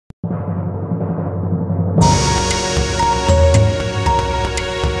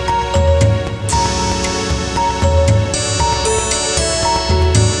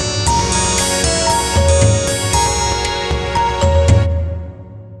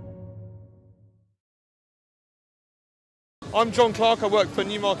I'm John Clark, I work for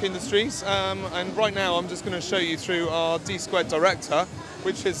Numark Industries, and right now I'm just going to show you through our D2 Director,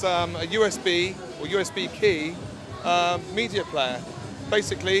 which is a USB or USB key media player.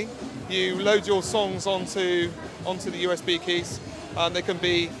 Basically, you load your songs onto the USB keys. They can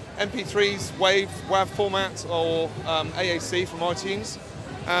be MP3s, WAV format, or AAC from iTunes.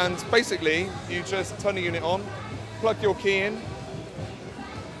 And basically, you just turn the unit on, plug your key in,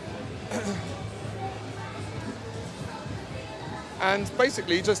 and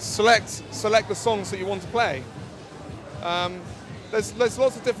basically just select the songs that you want to play. There's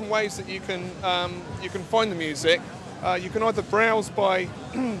lots of different ways that you can find the music. You can either browse by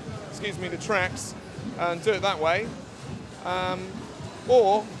excuse me, the tracks and do it that way,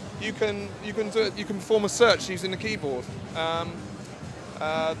 or you can perform a search using the keyboard.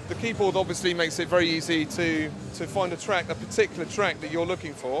 The keyboard obviously makes it very easy to find a particular track that you're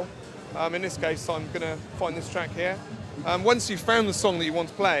looking for. In this case, I'm going to find this track here. Once you've found the song that you want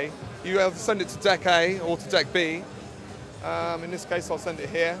to play, you either send it to deck A or to deck B. In this case, I'll send it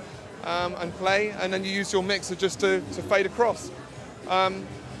here and play, and then you use your mixer just to fade across.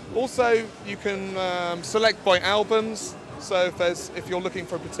 Also, you can select by albums. So if you're looking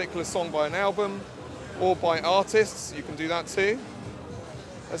for a particular song by an album or by artists, you can do that too.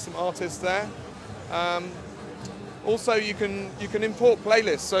 There's some artists there. Also, you can import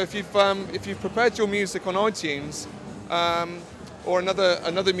playlists. So if you've prepared your music on iTunes or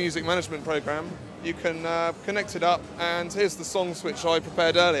another music management program, you can connect it up, and here's the songs which I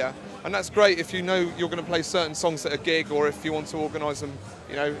prepared earlier. And that's great if you know you're going to play certain songs at a gig, or if you want to organise them.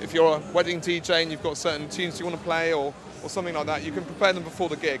 You know, if you're a wedding DJ and you've got certain tunes you want to play, or something like that, you can prepare them before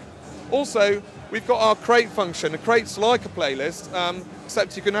the gig. Also, we've got our crate function. A crate's like a playlist,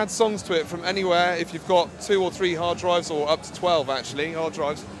 except you can add songs to it from anywhere. If you've got 2 or 3 hard drives, or up to 12 actually, hard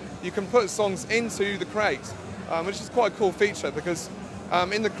drives, you can put songs into the crate, which is quite a cool feature, because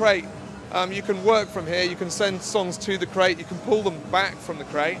in the crate, you can work from here, you can send songs to the crate, you can pull them back from the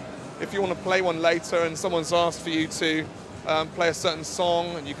crate. If you want to play one later and someone's asked for you to play a certain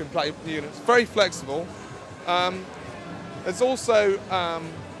song, and you can play, it's very flexible. There's also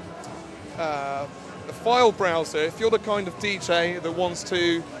a file browser. If you're the kind of DJ that wants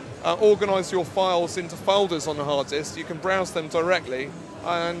to organise your files into folders on the hard disk, you can browse them directly,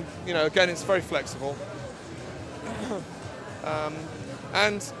 and again, it's very flexible.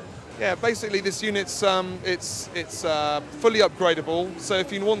 And yeah, basically this unit's it's fully upgradable. So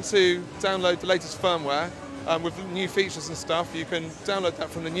if you want to download the latest firmware with new features and stuff, you can download that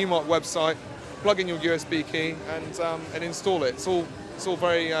from the Numark website, plug in your USB key, and install it. It's all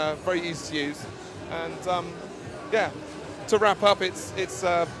very easy to use. And yeah, to wrap up, it's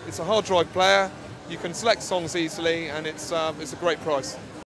a hard drive player. You can select songs easily, and it's a great price.